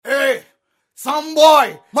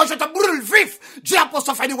Samboy, moi je te brûle vif. J'ai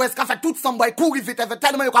apostrophe West qui a fait tout Samboy courir vite,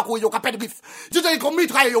 tellement yo ka courir yo ka perdre griffe. J'ai dit qu'on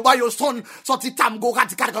mitraille yo ba yo son sorti tamgo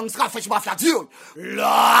radical gangsta fait ma fla Dieu.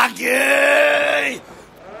 La gay.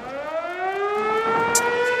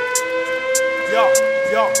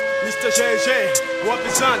 Yo, Mr. GG,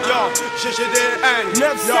 represent yo, GGDN,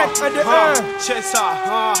 9-7-1-2-1, c'est ça,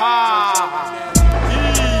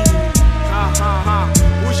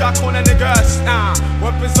 Où j'en connais les gosses,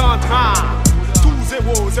 represent,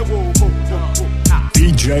 2-0-0,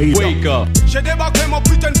 DJ Wake Up. J'ai débarqué mon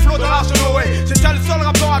putain de flow dans l'arche de Noé. J'étais le seul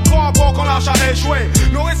rappeur à croire encore qu'on l'arche a échoué.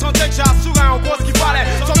 Noé sentait que j'ai assuré en gros ce qu'il fallait.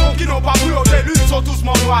 Sans qu'on qui n'ont pas pris au début, ils sont tous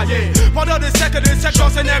noyés. Pendant des siècles,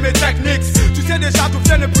 j'enseignais mes techniques. Tu sais déjà tout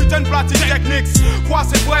fait le putain de platine techniques. Quoi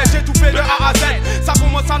c'est vrai, j'ai tout fait de A à Z. Ça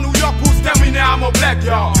commence à New York pour se terminer à mon black,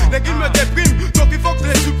 yo. Les gars me dépriment, donc il faut que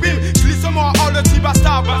je les supprime. Je lis seulement all le petit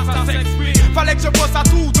bastard, s'exprime. Fallait que je bosse à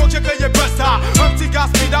tout, donc j'ai créé Busta. Un petit gars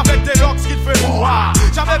speed avec des locks qu'il fait ouah.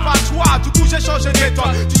 J'avais pas le choix, du coup j'ai changé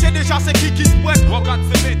d'étonne. Tu sais déjà c'est qui se prête, regarde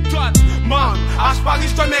c'est méthode. Man, à Paris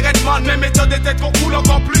je te mérite man. Mes méthodes étaient trop cool,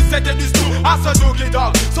 encore plus c'était du stou. À ce doggy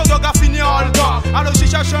dog, son dog a fini en all dog. Alors j'ai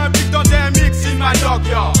cherché un pic dans des mix in my dog,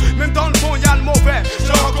 yo. Même dans le bon y'a le mauvais,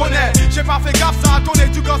 je reconnais. J'ai pas fait gaffe, ça a tourné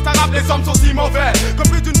du gangsta rap, les hommes sont si mauvais. Comme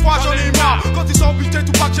plus d'une fois j'en ai marre. Quand ils sont butés,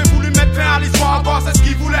 tout pas que j'ai voulu mettre fin à l'histoire. Encore c'est ce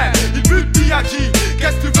qu'ils voulaient, ils butent Biyaki.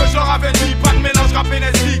 Qu'est-ce que tu veux, je leur avais dit. Pas de mélange rap et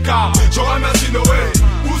NSP car je remercie Noé.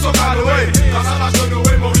 Où sont Noé? Grâce à l'âge de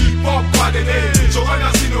Noé, mon hip-hop pas d'aider. Je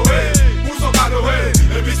remercie Noé. Où sont Noé?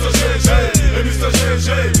 Et Mr. GG, et Mr. GG.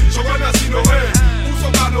 Je remercie Noé. Où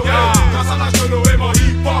sont Noé? Grâce à l'âge de Noé, mon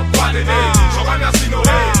hip-hop pas d'aider. Je remercie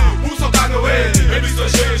Noé. Où sont Noé? Et Mr.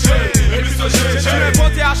 GG, et Mr. GG. J'ai tué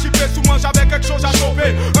voté à chipper, sous moi j'avais quelque chose à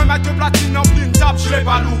choper. Un mec de platine en pleine table, je l'ai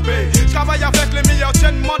pas loupé. Je travaille avec les meilleurs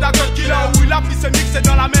chaînes, mandat de killer. Où il a pris ses mix,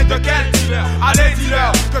 dans la main de quel dealer? Allez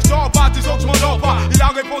dealer, que je dors pas, disons que je m'endors pas. Il a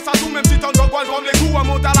réponse à tout, même si t'en dois quoi, je les coups, elle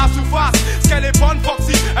monte à la surface. Ce qu'elle est bonne,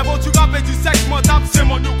 Foxy, elle vaut du rap et du sexe, mon tape, c'est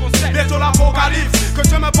mon new concept. Bientôt l'apocalypse, que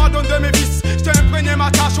je me pardonne de mes vices. Je t'ai imprégné ma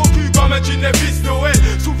tâche au cul comme un jean Levis. Noé,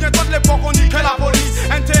 souviens-toi de l'époque, on niquait la police.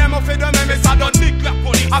 NTM on fait de même et ça donne nique la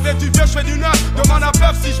police. Avec du vieux, je fais du neuf, demande à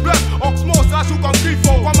bluff si je bluffe. Oxmo, ça joue comme qu'il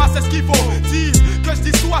faut, quoi c'est ce qu'il faut. Dis que je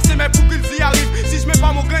dis tout à ces mecs pour qu'ils y arrivent. Si je mets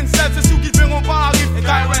pas mon grain de sel, c'est sûr qu'ils verront pas la rive. Et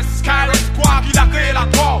Kyrus, quoi qu'il a créé la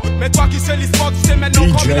mort. Mais toi qui sais l'histoire, tu sais maintenant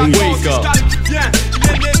comme il a mort. Si je t'arrive bien, il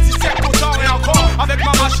est né 17 autant et encore. Avec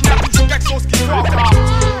ma machine, il y a toujours quelque chose qui sort.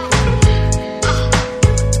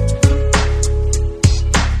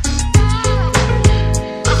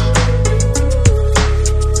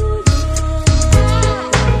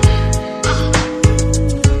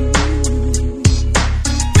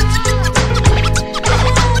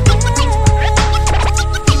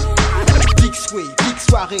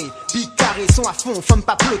 Big carré, son à fond, femme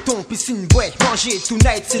pas peloton, piscine, boîte, manger,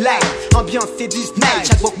 tonight, c'est light. Ambiance, c'est this night,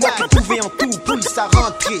 chaque mois qui trouvait en tout, pousse à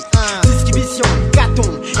rentrer. Distribution, gâton,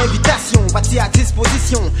 invitation, bâti à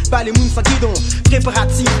disposition. Pas les mouns sans guidon,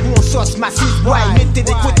 préparatif ou en sauce massive, boy. Mettez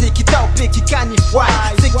des côtés qui tapent, qui canifent, boy.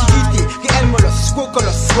 Sécurité, réel molosse, gros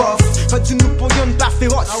colosse, rough. Quand tu nous pourrions pas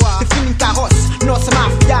féroce, c'est fini carrosse. Non, c'est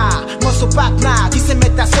mafia, moi, c'est patna. Qui sait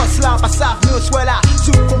mettre ta sauce là, pas ça, nous, soit là.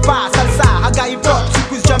 Sous compas, salsa, agaï pop.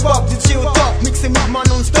 Jump up, DJ au top, mix et mouvement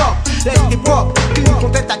non-stop. Let's get pop, clean,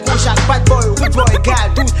 content, accroche à bad boy, road boy,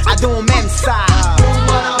 égal, tout, à don même ça.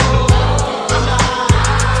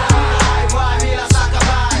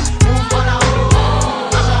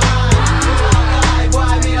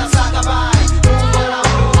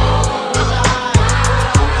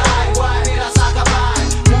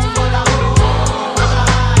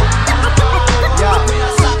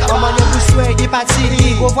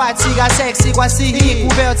 Gros voiture à sexy, voici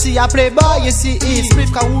converti à playboy ici,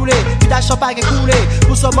 spliff qu'a roulé, puis ta champagne qui coulé.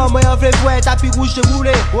 Pour ce moment, on veut voir tapis rouge de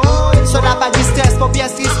roulé. Ça n'a pas de stress, pour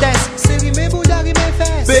pièce tristesse. C'est rimé, bouddha, rimé,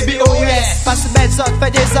 fesses. Baby, oh yes. Passe bête zot,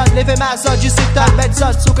 fais des zones, levez ma zone, du secteur, bête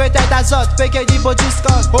zot, sous que tête azote, fait qu'il dit beau du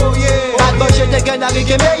scotch. Oh yeah. Bad boy, j'ai des guns à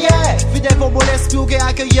riguer, mais yeah. Fidèle pour bon esprit, ou qu'à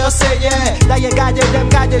accueillir, c'est yeah. D'ailleurs, gardez, dem,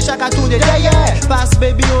 gardez, chaque atout de derrière. Passe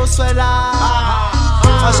baby, on soit là.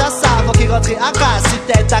 En chasse, faut qu'il rentre à casse. Si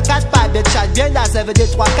t'es à 4 pattes, bête chat bien là, ça veut dire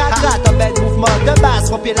 3-4 rats. T'en mets mouvement de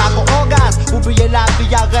base, pompier là qu'on orgasme. Oubliez la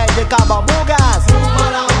vie, arrête de caban, bon gaz.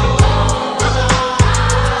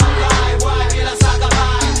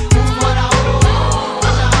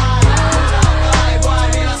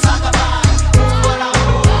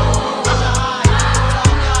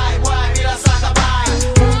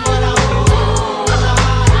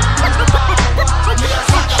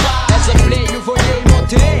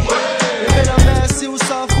 Le phénomène si vous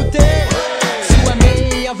s'en foutez. Si vous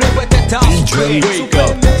aimez, on veut être DJ Wake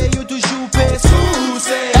Up. Yo toujours paix sous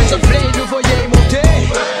c'est. Elle se plaît, nous voyez monter.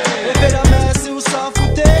 Levez la main si vous s'en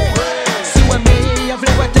foutez. Si ouais mais y'a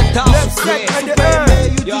v'lait ouais t'es dans Extrait.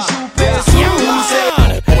 Yo toujours paix sous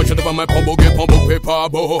c'est. How much of the man pumbo get pumbo paper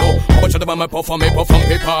bo? How much of the man perform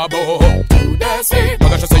paper bo? That's it.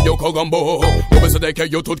 Maga say yo kogombo. Obe se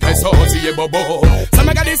deke yo tout kay sorti e bobo. Ça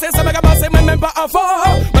m'a gardé ça m'a passé même pas en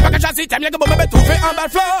fort. Mais pas que j'assis t'aimes bien que me trouver en bas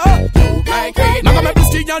floor. Like it. Maga me plus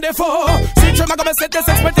qu'il y a défaut. Si tu maga me c'est des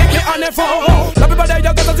expecté qui en effort. La plupart des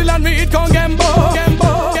gars quand ils l'envie con gambo.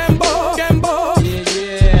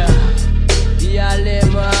 Yeah. Yale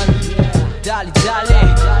man. Dali.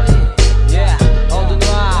 Yeah. On de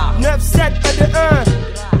noir. 9-7 à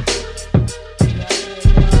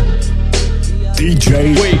 1. DJ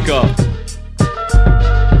Wake Up.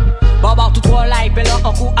 Barbare tout droit live, belle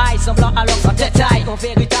en coup high, semblant alors sans détail. En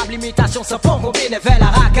véritable imitation, sans fond, qu'on bénévole la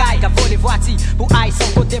racaille. Qu'a volé voici, pour high,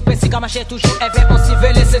 sans côté précis, comme marché toujours, éveil, on s'y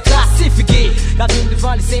veut laisser classifier. La dune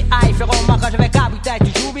devant lycée high, faire un marrage avec un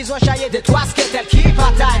bouteille, toujours besoin chailler des toits, ce qu'est-elle qui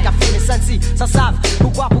bataille. Qu'a filmé Sensi, sans savent,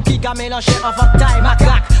 pourquoi pour qui qu'a mélangé en ventaille,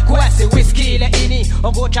 macaque. Quoi, c'est whisky, les ini,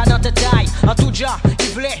 en gros chat dans ta taille. En tout genre, il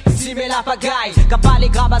voulait, si mais la pagaille. Qu'a pas les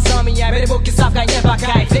grabes à 100 millions, mais les mots qui savent gagner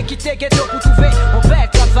bagaille. Fait quitter ghetto pour trouver, on fait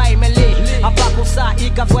travail, mais à part pour ça,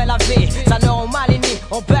 il qu'a voué la vie. Ça n'aura mal ini,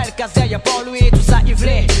 on belle casée, y'a pas lui. Tout ça, il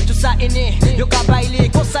voulait, tout ça, ini. Yo qu'a bailé,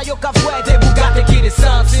 comme ça, yo qu'a voué des bougates qui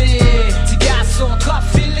descendent. Ti garçon, trop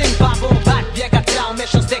feeling, pas bon, bat bien qu'à t'en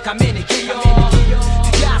méchanceté qu'à ménéguillon.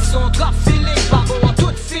 Ti garçon, trop feeling, pas bon, en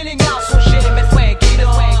tout feeling, en son chez mes frères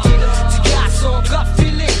guidon. Ti garçon, trop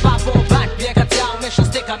feeling, pas bon, bat bien qu'à t'en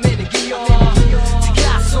méchanceté qu'à ménéguillon. Ti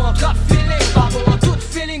garçon, trop feeling, pas bon, en tout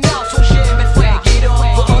feeling, en son chez mes frères guidon.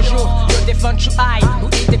 Fun to high, ou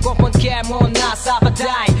il te comprendre qu'est mon as sa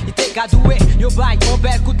bataille. Il te gadoué, yo bail, mon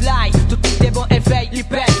bel coup de l'ail. Tout est bon éveil, il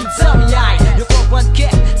pète, tout ça miaille. Yo comprendre qu'est,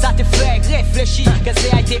 ça te fait réfléchir. Que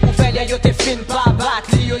c'est a été ouvert, yo te fin pas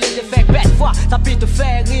battre. Yo les effets bête fois, ça peut te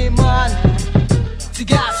faire rire, man. Ti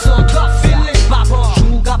garçon, trop feeling pas bon.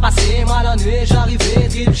 J'm'ou qu'a passé mal ennuyé, j'arrivais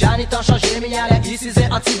drip. J'en ai tant changé, mais y'a l'air ici,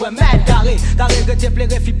 c'est anti-ouais, mètre carré. Carré que t'es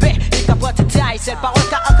plairait fipé, il qu'a pas tes tailles. C'est le parole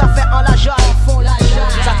qu'a un café en la joie, ils font la joie.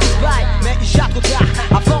 Ça te baille, mais il jette trop tard.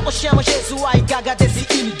 Avant au chien, moi Jésus, il qu'a gardé si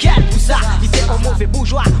inégale pour ça. Il était un mauvais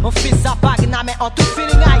bourgeois, on fait sa bague, mais en tout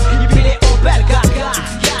feeling high. Il pilait au bel gaga.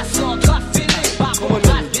 Ti garçon, trop feeling pas bon.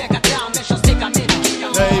 Bien qu'à terre, méchanceté qu'à mine. Ti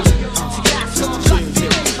garçon, trop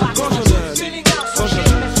feeling pas bon. Feeling out, son chien,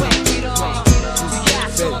 mes frères. Ti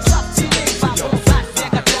garçon, trop feeling pas bon. Bien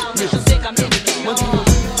qu'à terre, méchanceté qu'à mine.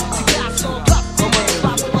 Ti garçon, trop feeling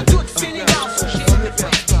pas bon. Tout feeling out, son chien, mes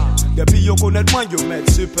frères. Depuis yo connaît moi yo mec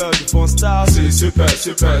super du bon star. C'est super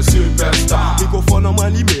star. Microphone en main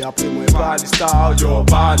limé après moi pas les stars. Yo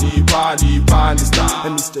pas les stars.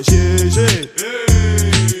 And Mr. GG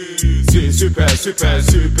c'est super star.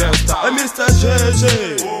 And Mr. GG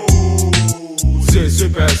c'est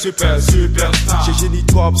super star. J'ai génie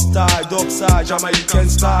pop style, dog style, Jamaican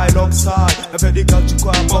style, oxide. Avec des gars du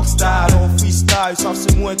quoi box style, on freestyle, sauf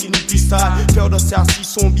c'est moi qui nous pistyle. Faire de si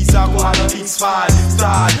sont bizarres, on a dans X-File.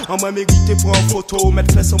 Style, en moi mérité pour une photo,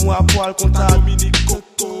 mettre fait sur moi à poil, contact Dominique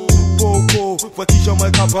Coco. Poco, vois-tu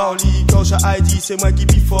j'aimerais qu'à parler. Quand j'ai ID, c'est moi qui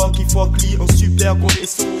bifort, qui fuck li. En super gros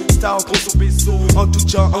vaisseau, star en gros vaisseau. En tout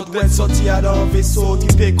genre, en douette sorti à dans vaisseau. Qui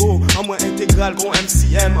pégo, en moins intégral, gros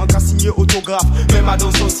MCM. En cas signé autographe, même à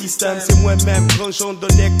dans son système. C'est moi-même, grand genre de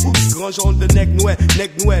nec, oups, grand genre de nec noué,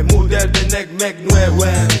 modèle de nec, mec noué,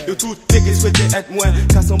 ouais. Yo tout, t'es qui souhaité être moi.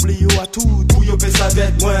 Qu'assemblé yo à tout, pour yo pèse sa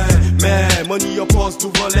dette, moi. Mais, money yo pose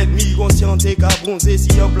devant l'ennemi. Conscient t'es qu'à bronzer, si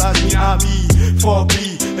yo place Miami. Fuck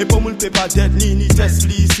li, et pour moi, pas d'être ni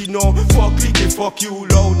Tesli, sinon fuck click et fuck you,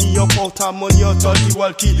 low ni yo porta mon yo talkie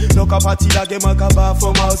walkie, no kapati la game en kaba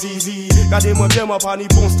for ma zizi, gardez moi bien moi pas ni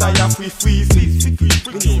bon style ya free.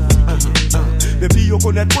 Depuis yo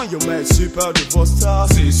connaît moi yo mec super de boss star,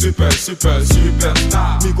 c'est super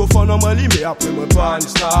star. Microphone en main mais après moi pas ni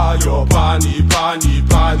star, yo pas ni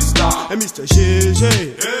star. Et Mr.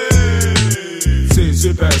 GG c'est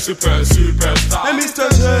super star. Et Mr.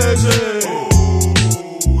 GG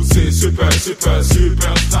c'est super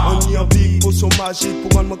star. On y a big potion magique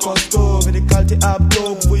pour rendre mon costaud. Avec des qualités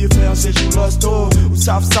abdos, vous pouvez faire un séjour losto. Ou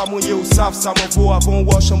savent ça mouiller, ou savent ça m'envoie. Avant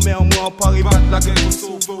wash en mer, moi en Paris, battre la gueule au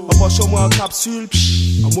sauveau. En wash en moi en capsule,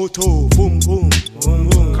 en moto, boum boum.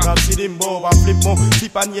 rap si limbo, pas flip mon, si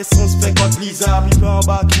pas nier son fait contre Lisa. Puis en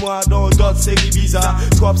bas qui moi dans d'autres séries bizarres.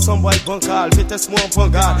 Trop sans bois bancal, vitesse moi en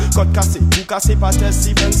pangal. Code cassé, vous cassez pas test,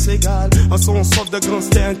 Steven Seagal. En son sorte de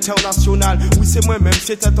gangster international. Oui c'est moi-même,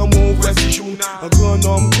 c'était un mon vrai si joue. Un grand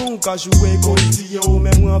homme con qu'a joué Goldie,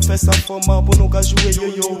 mais moi en fait ça format pour nous qu'a joué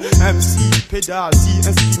yo-yo. MC, pédale, si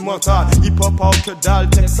instrumental, hip-hop out que dalle,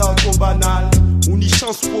 texte trop banal. On y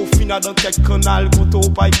chance pour finir dans quelques canal. Quand on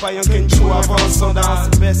paille pas un kencho avant son dans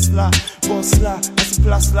ce baisse là, boss là, à ce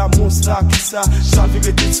place là, monstre là, qui ça, j'avais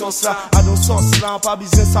les petites sauces là, à nos sauces là, pas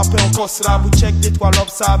besoin ça peut encore ça. Vous check des toiles up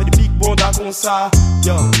ça, avec des big bondas comme ça.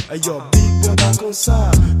 Yo, yo, big bondas comme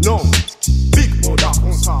ça. Non, big bondas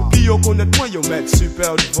comme ça. Puis yo connaît moi yo mec,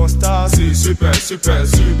 super devant star. C'est super, super,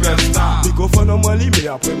 super star. Microphone en moi li, mais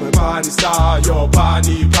après moi pas ni star. Yo, pas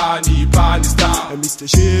ni star. Et Mr.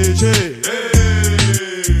 GG.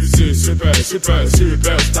 C'est super, super,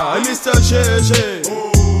 super star. Et Mr. GG.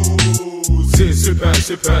 Oh, c'est super,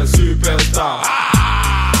 super, super star.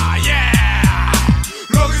 Ah, yeah!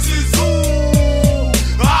 Loris is où?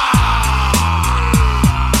 Ah!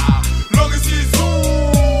 Loris is où?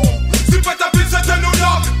 Si pas ta ville, c'était New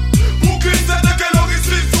York. Brooklyn, c'était que Loris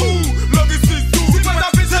is où? Loris is où? Si pas ta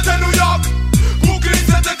ville, c'était New York. Brooklyn,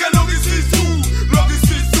 c'était que Loris is où? Loris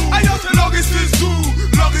is où? Ayo, c'est Loris is où?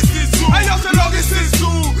 Loris is où? Ayo, c'est Loris is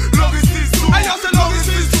où? Loris is où? Ayo, c'est Loris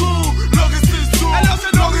is où? Loris is où? Ayo,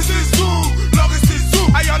 c'est Loris is où? Loris is où?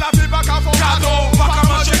 Ayo, la vie pas qu'à fond gâteau, pas qu'à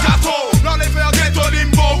manger gâteau. L'on les fait ghetto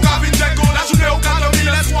limbo, Gavin Django. La journée au gâteau,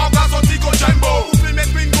 laisse-moi pas sortir qu'au jumbo. Ou filmer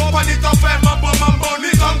bingo, pas ni t'en faire mambo,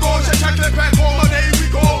 ni tango. J'ai check les pégos, on est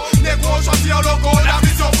RICO. Négro, choisi en logo, la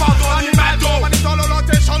vision pardon, animado. Pas ni t'en l'on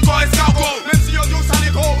t'es chango, escargot. Même si yo yo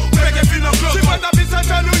saligo, fait que film en club. Si pas ta vie,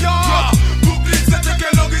 c'était New York. Brooklyn, c'était que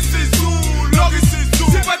Loris is où? Loris is où?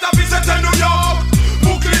 Si pas ta vie, c'était New York.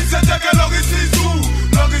 Brooklyn, c'était que Loris is où?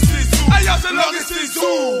 Loris is où? Aïe, c'est Loris is où?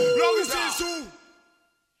 Loris is où?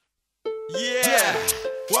 Yeah,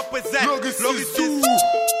 represent Loris is où?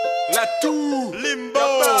 La tour, Limbo,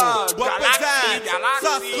 represent,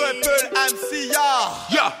 ça se repelle MC,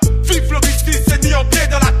 ya. Vive Loris is, c'est mis en pied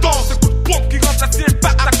dans la danse. Coup de pompe qui remplace les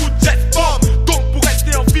bacs à coup de jet bomb. Donc pour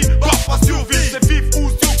rester en vie, parfois survivre. C'est vivre ou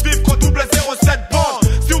survivre quand double 07 bande.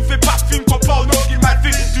 Si on fait pas de film, qu'on parle non qu'il mal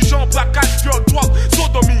vit. Du genre braquage, viol, drogue,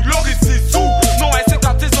 sodomie, Loris is où? Non, c'est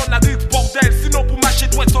quand t'es en addict, bordel. Sinon pour marcher,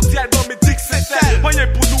 doit être social dans mes dicks, c'est celle. Moyen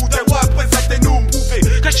pour nous de représenter-nous,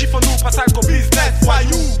 prouver. Que chiffre-nous, pas sale comme business,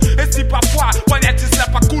 voyou. Et si parfois, one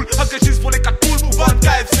est pas cool. Un que juste pour les 4 poules pour vendre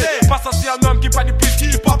KFC. Pas ça, c'est un homme qui pas du plus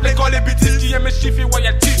qui pop l'école, les bêtises, qui aime les chiffres et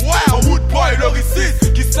royalties. Ouais, un wood boy, Loris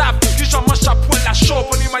is, qui savent, qui j'en mange à poil la chaude.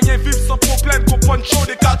 On est maniens vivre sans problème, qu'on prenne chaud,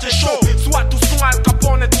 des quartiers chauds. Soit tout son Al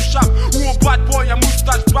Capone est touchable. Ou un bad boy, un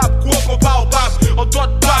moustache bab, gros combat au bab. En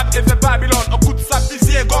d'autres bab, et vers Babylone, un coup de sable,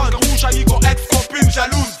 fusil et gang, rouge à Igo, ex-copine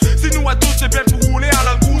jalouse. Si nous à tous, c'est bien pour rouler à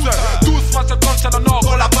la cruise. 12 face à quand c'est dans le nord,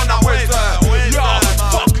 on la bonne à West. Yo,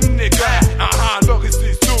 fuck nigga, Loris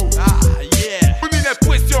is où? Ah, yeah. On a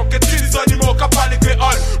l'impression que tu les animaux qui parlent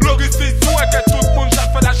créole. Loris is où? Et que tout le monde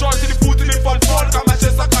chaque fait la chose, c'est du foot, il est folle, comme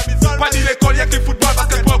acheter sa camisole. Pas ni l'école, y'a que le football,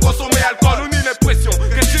 basketball, consommer alcool. On a l'impression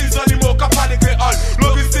que tu les animaux qui parlent créole.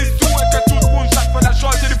 Loris is où? Et que tout le monde chaque fait la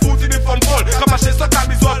chose, c'est du foot, il est folle, comme acheter sa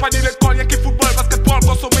camisole. Pas ni l'école, y'a que le football, basketball,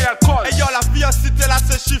 consommer alcool. Et yo, la vie en cité là,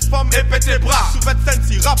 c'est chiffre, femme et pété bras. Sous votre scène,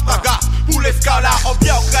 si rap, raga. Pour les scala, on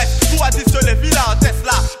vient en Grèce. Pour additionner les villas en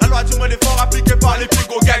Tesla. La loi du monde est fort appliquée par les plus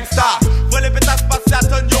gros gangsters. Vrai les pétasses passées,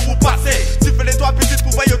 attendent yo ou passé. Si fait les trois petites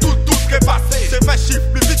pour voyer tout ce qui est passé. C'est fait chiffre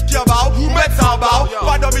plus vite qu'il y en bas. Ou mettre ça en bas.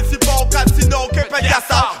 Pas dormir si pas au cadre, sinon on peut payer à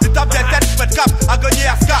ça. L'étape bien tête, je fais cap à gagner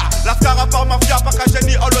à Ska. La Ska rapport mafia, pas qu'à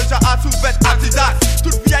génie, on loge à sous-vête, Adidas.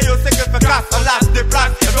 Tout le vieil, on sait que fait casse. On lâche des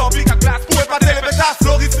places, et on pique à glace. Pour épater les pétasses,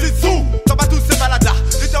 Loris is où? T'as pas tous ces malades là.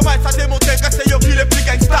 Les termites, ça démontre que c'est yo qui les plus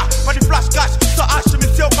gangsta. Pas du flash cash, ça hache,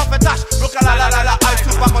 mission, pas fait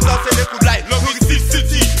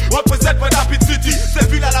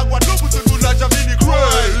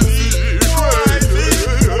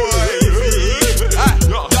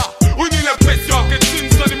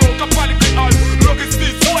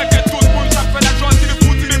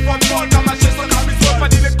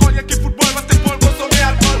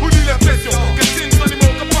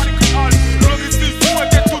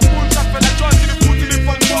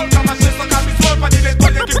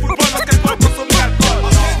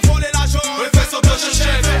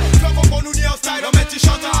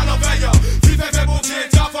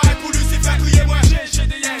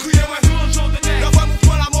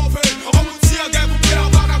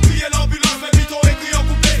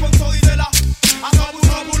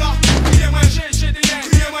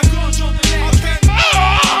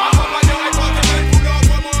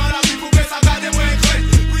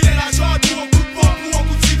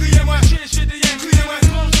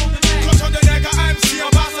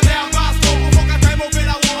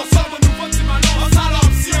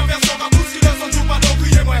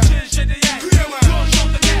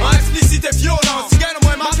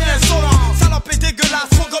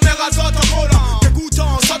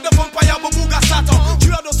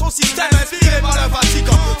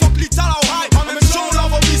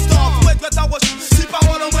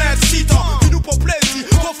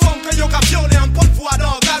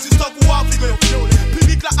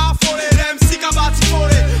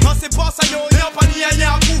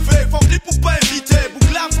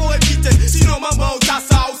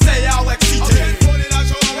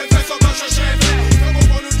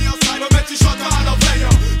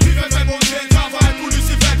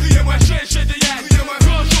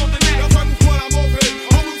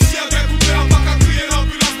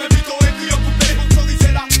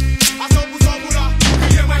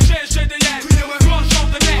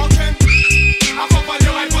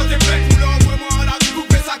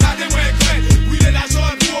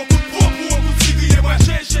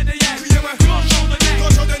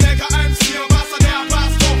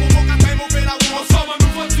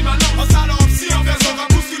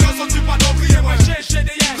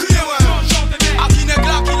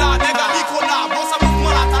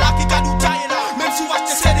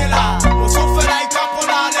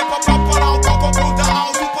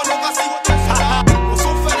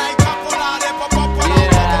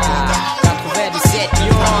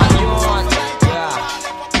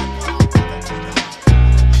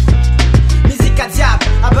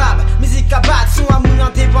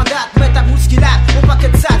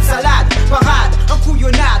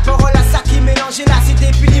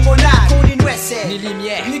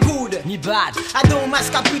Adon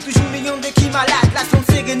masque a pris toujours millions de qui malades. La sonde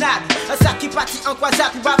sérénade, un sac qui partit en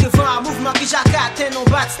croisade. Ou bas devant un mouvement qui jacate, non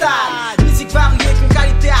bas de stade. Musique variée, qu'une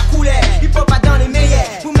qualité à couler. Hip hop pas dans les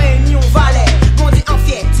meilleurs, vous mettez on valait. Bondi en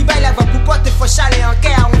fier, si bail la voix pour pote, faut chaler en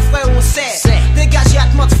caire, on frère, on sait. Dégagez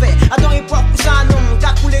atmosphère, adon hip hop, pour ça non.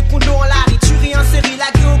 T'as coulé condo en larry, tu ris en série,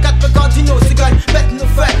 la gueule au 4 peu cardinaux. C'est gun, bête nos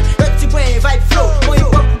fun, le petit brain, vibe flow. Mon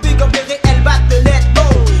hip hop, big up les réels, bat de let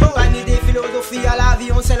go. Panier des philosophies à la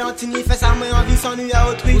vie, on sait l'antini, fait sa main en vie, s'ennuie à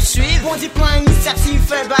autrui. Bondi prend initiative,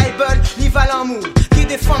 fait Bible, livre à l'amour. Qui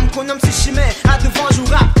des femmes qu'on nomme si chimère, à devant joue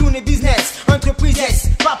rap, tourner business, entreprise, yes,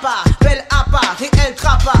 papa, belle appa, réel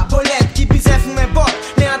trappa, bolette, qui bisait, fou mes bottes,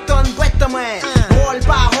 les Anton, boîte en main. Rôle,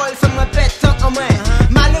 parole, fais-moi pète en main.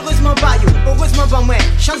 Malheureusement, pas yo, heureusement, pas moi.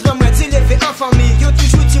 Chance, pas moi, t'élever en famille, yo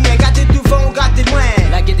toujours dis-moi, gardez devant, gardez loin.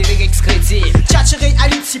 La gueule des Extrait. Tchatcheré à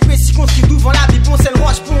l'île, si précis, conscrit devant la vie, bon, c'est le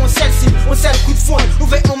roche, pour on sait le cible, on sait le coup de fond.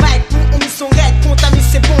 Ouvert en mic, pour on mis son raid, contamine,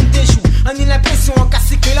 c'est bon, des joues. On a l'impression, on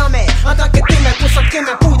casse que l'en met. En tant que témoin, concentré,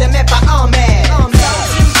 mais pour des mais pas en mer.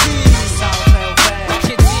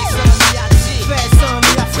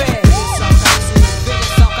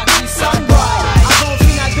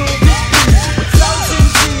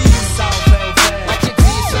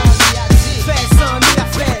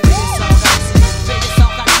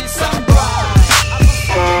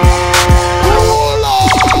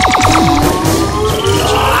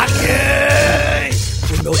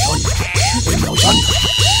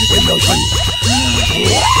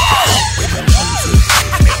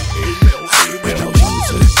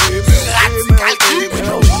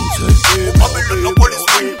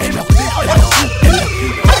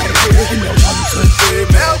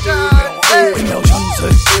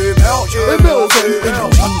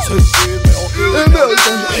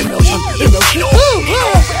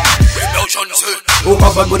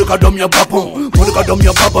 Monica dom ya papon, Monica dom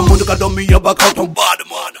ya papa, Monica dom ya bakaton bad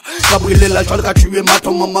man. Gabriel la chale ka tuer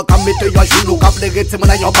maton, maman ka mette ya genou, ka pleurer c'est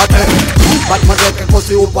mana ya batte. Batman de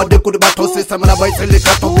conseil au bois des coups de bâton, c'est ça mana baisse les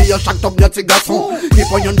cartons, bien chaque top bien ces garçons. Qui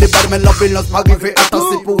pognent des balles mais la balance pas arriver attends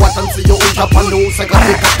c'est pour attendre si yo au Japon ou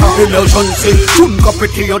 54 emergency. Tune ka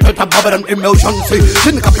pété yo tête à Babylon emergency.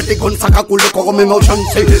 Tune ka pété gon saka coule comme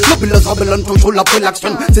emergency. La balance Babylon toujours la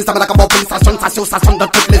l'action, c'est ça mana ka mobilisation, ça dans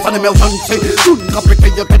toutes les zones emergency. Tune ka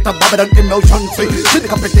pété yo tête à Babylon emergency. Tune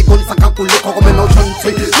ka pété gon saka coule comme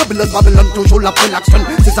emergency. La balance Babylon toujours la l'action,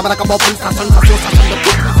 c'est ça mana ka mobilisation, ça dans